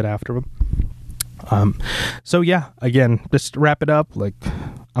always feel good after them. So yeah, again, just to wrap it up, like,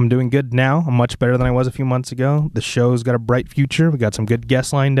 I'm doing good now. I'm much better than I was a few months ago. The show's got a bright future. We got some good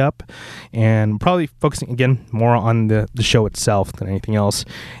guests lined up, and probably focusing again more on the show itself than anything else.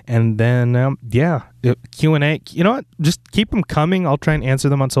 And then Q&A. You know what? Just keep them coming. I'll try and answer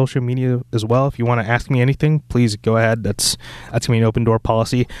them on social media as well. If you want to ask me anything, please go ahead. That's gonna be an open door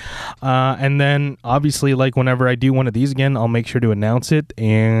policy. And then obviously, like, whenever I do one of these again, I'll make sure to announce it,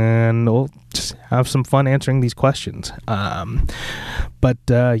 and we'll just have some fun answering these questions. But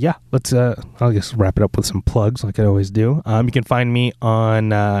let's I'll just wrap it up with some plugs like I always do. You can find me on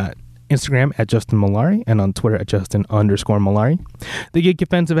Instagram at Justin Mallari and on Twitter at Justin_Mallari. The Geek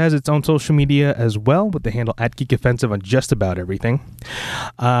Offensive has its own social media as well, with the handle at Geek Offensive on just about everything.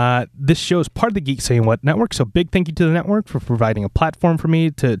 This show is part of the Geek Saying What Network, so big thank you to the network for providing a platform for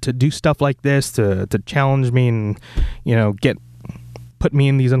me to do stuff like this, to challenge me and, put me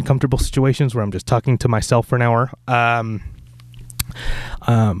in these uncomfortable situations where I'm just talking to myself for an hour.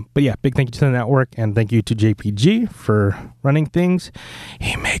 But yeah, big thank you to the network, and thank you to JPG for running things.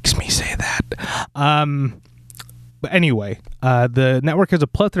 He makes me say that. But anyway, the network has a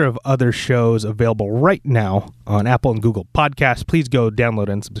plethora of other shows available right now on Apple and Google Podcasts. Please go download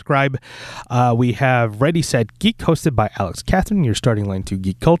and subscribe. We have Ready, Set, Geek, hosted by Alex Catherine, your starting line to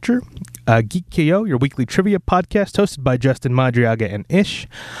geek culture. Geek KO, your weekly trivia podcast, hosted by Justin Madriaga and Ish.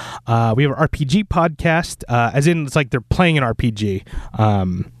 We have an RPG podcast, as in it's like they're playing an RPG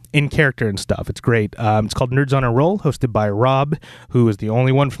in character and stuff. It's great. It's called Nerds on a Roll, hosted by Rob, who is the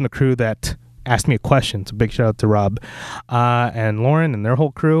only one from the crew that asked me a question. So big shout out to Rob and Lauren and their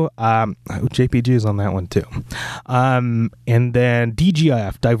whole crew. JPG is on that one too. And then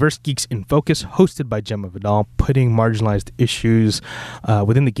DGIF, Diverse Geeks in Focus, hosted by Gemma Vidal, putting marginalized issues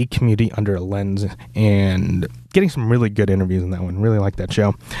within the geek community under a lens, and getting some really good interviews in that one. Really like that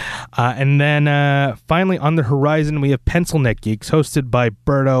show. And then finally on the horizon, we have Pencil Neck Geeks, hosted by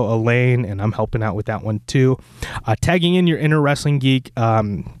Berto, Elaine, and I'm helping out with that one too. Tagging in your inner wrestling geek.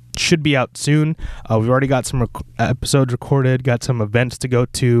 Should be out soon. We've already got some episodes recorded, got some events to go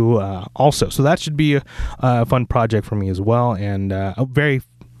to also. So that should be a fun project for me as well. And I'm very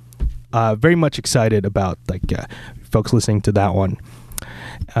much excited about folks listening to that one.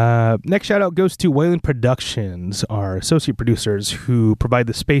 Next shout out goes to Wayland Productions, our associate producers who provide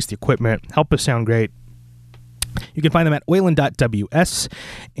the space, the equipment, help us sound great. You can find them at wayland.ws,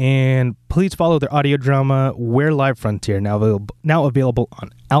 and please follow their audio drama, Where Live Frontier, now available on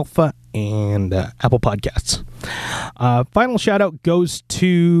Alpha and Apple Podcasts. Final shout out goes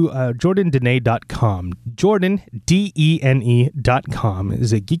to JordanDene.com. Jordan, DENE.com,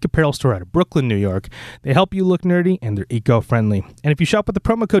 is a geek apparel store out of Brooklyn, New York. They help you look nerdy, and they're eco-friendly. And if you shop with the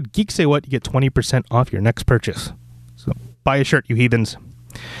promo code GeekSayWhat, you get 20% off your next purchase. So buy a shirt, you heathens.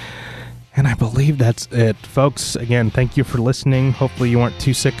 And I believe that's it, folks. Again, thank you for listening. Hopefully you weren't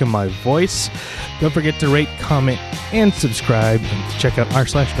too sick of my voice. Don't forget to rate, comment, and subscribe. And check out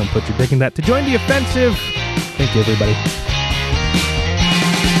r/Don't Put Your Dick in That to join the offensive. Thank you, everybody.